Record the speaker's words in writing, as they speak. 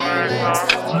See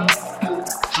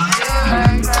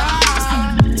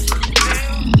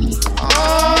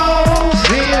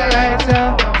you later.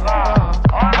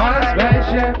 On a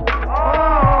spaceship.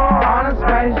 On a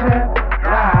spaceship.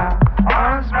 Yeah.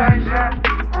 On a spaceship.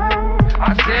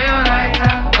 I'll see you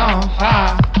later. On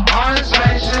fire. On a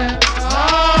spaceship.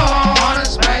 Oh, on a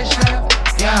spaceship.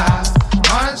 Yeah.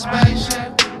 On a spaceship.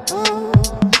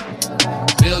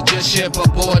 Build your ship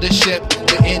aboard a ship.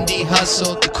 The indie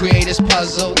hustle, the creator's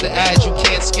puzzle, the ad you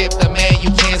can't skip, the man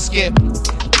you can't skip.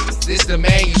 This the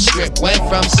manuscript. Went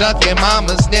from sucking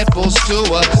mama's nipples to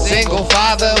a single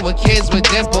father with kids with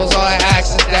dimples. All I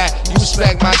ask is that you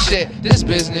respect my shit, this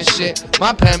business shit,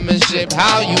 my penmanship.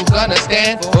 How you gonna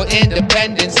stand for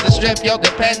independence to strip your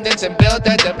dependence and build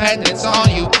a dependence on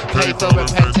you? Pay for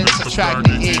repentance, subtract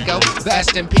the ego,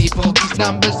 invest in people. These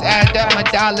numbers add up, my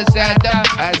dollars add up.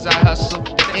 As I hustle,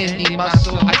 the indie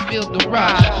muscle, I feel the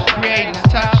rush. Creating's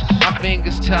tough, my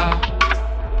fingers tough.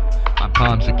 My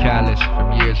palms are callous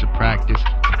from years of practice.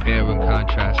 Compare and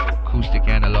contrast, acoustic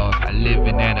analog. I live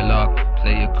in analog,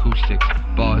 play acoustics.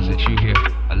 Bars that you hear,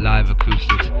 alive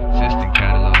acoustics. System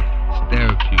catalog, it's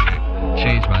therapeutic.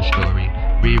 Change my story,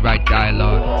 rewrite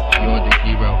dialogue. You're the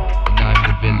hero, and I'm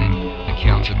the villain. The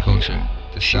counterculture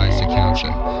decides to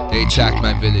counter. They attack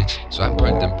my village, so I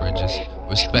burn them bridges.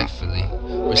 Respectfully,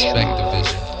 respect the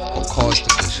vision, or cause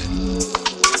division.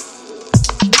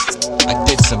 I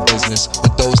did some business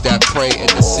with those that pray at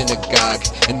the synagogue,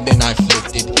 and then I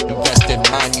flipped it, invested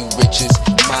my new riches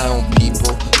in my own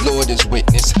people. Lord is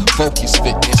witness, focus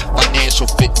fitness, financial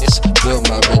fitness, build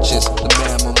my riches. The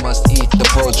mammal must eat the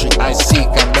poetry I seek.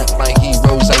 I met my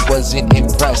heroes, I wasn't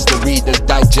impressed. The readers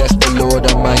digest the Lord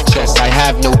on my chest. I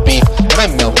have no beef, but I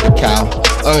milk the cow.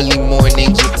 Early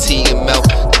mornings with tea and milk.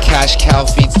 Cash cow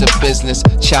feeds the business.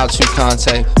 Ciao to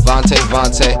Conte, Vante,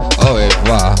 Vante, au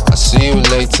revoir. I'll see you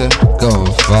later, go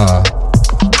far.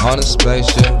 On a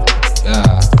spaceship,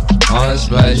 yeah, on a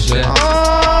spaceship.